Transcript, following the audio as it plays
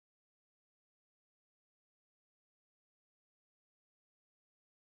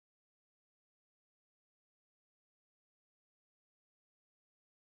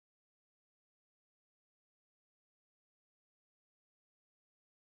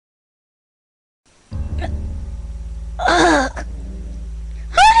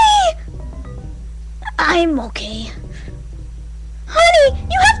I'm okay. Honey,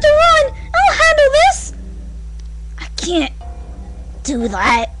 you have to run! I'll handle this! I can't do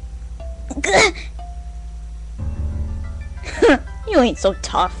that. You ain't so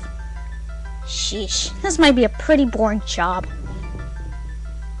tough. Sheesh, this might be a pretty boring job.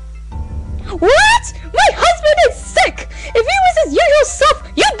 What? My husband is sick! If he was his usual self,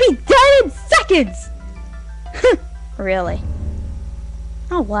 you'd be dead in seconds! Really?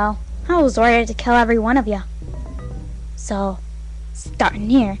 Oh well, I was ordered to kill every one of you. So, starting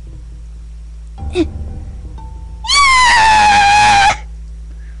here.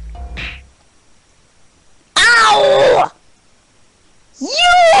 Ow! You!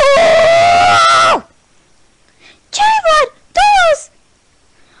 Cherry-Blood, Dolls!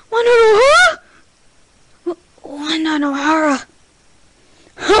 Wadanohara?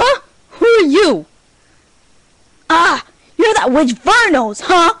 Huh? Who are you? Ah, you're that witch Vernos,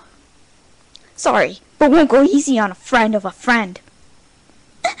 huh? Sorry, but won't go easy on a friend of a friend.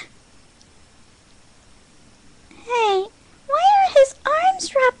 Hey, why are his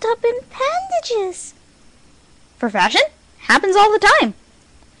arms wrapped up in bandages? For fashion? Happens all the time.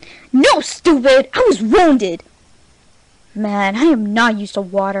 No, stupid! I was wounded! Man, I am not used to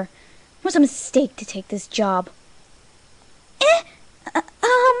water. It was a mistake to take this job.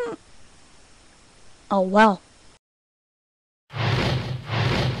 Oh well.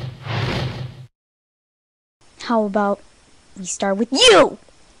 How about we start with you?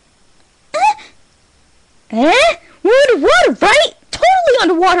 We're underwater, right? Totally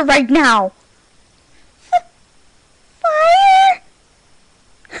underwater right now. Fire?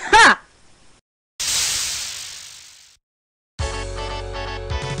 Ha!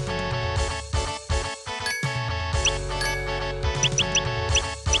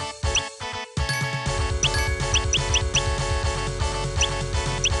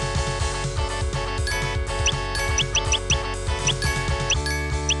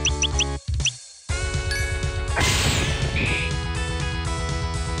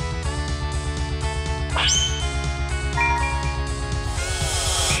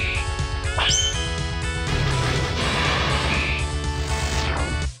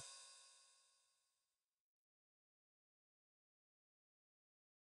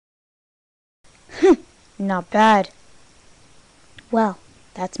 Not bad. Well,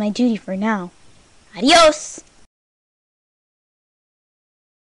 that's my duty for now. Adios!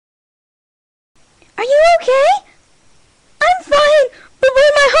 Are you okay? I'm fine, but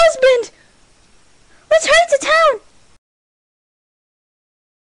where's my husband? Let's hurry to town!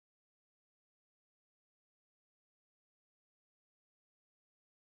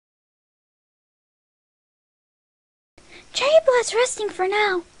 Cherry-Blood's resting for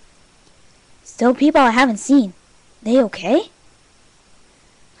now. Still people I haven't seen. They okay?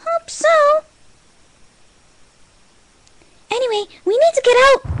 Hope so. Anyway, we need to get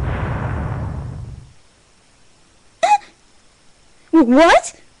out.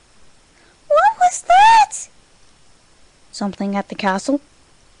 What? What was that? Something at the castle?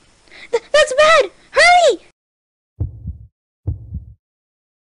 That's bad! Hurry!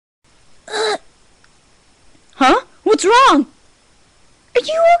 Huh? What's wrong? Are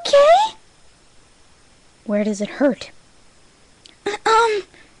you okay? Where does it hurt?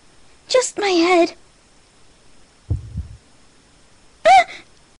 Just my head.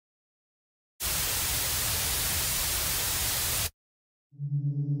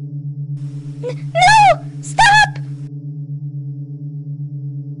 No! Stop!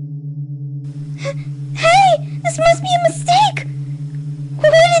 Hey! This must be a mistake! We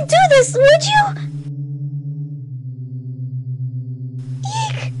wouldn't do this, would you?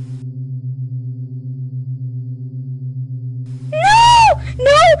 Eek!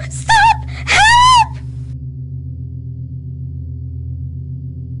 No! Stop! Help!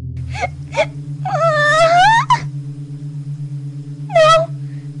 No!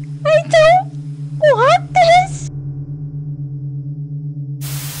 I don't want this!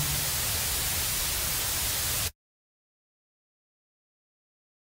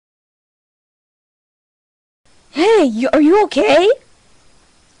 Hey, are you okay?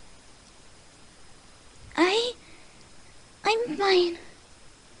 I'm fine.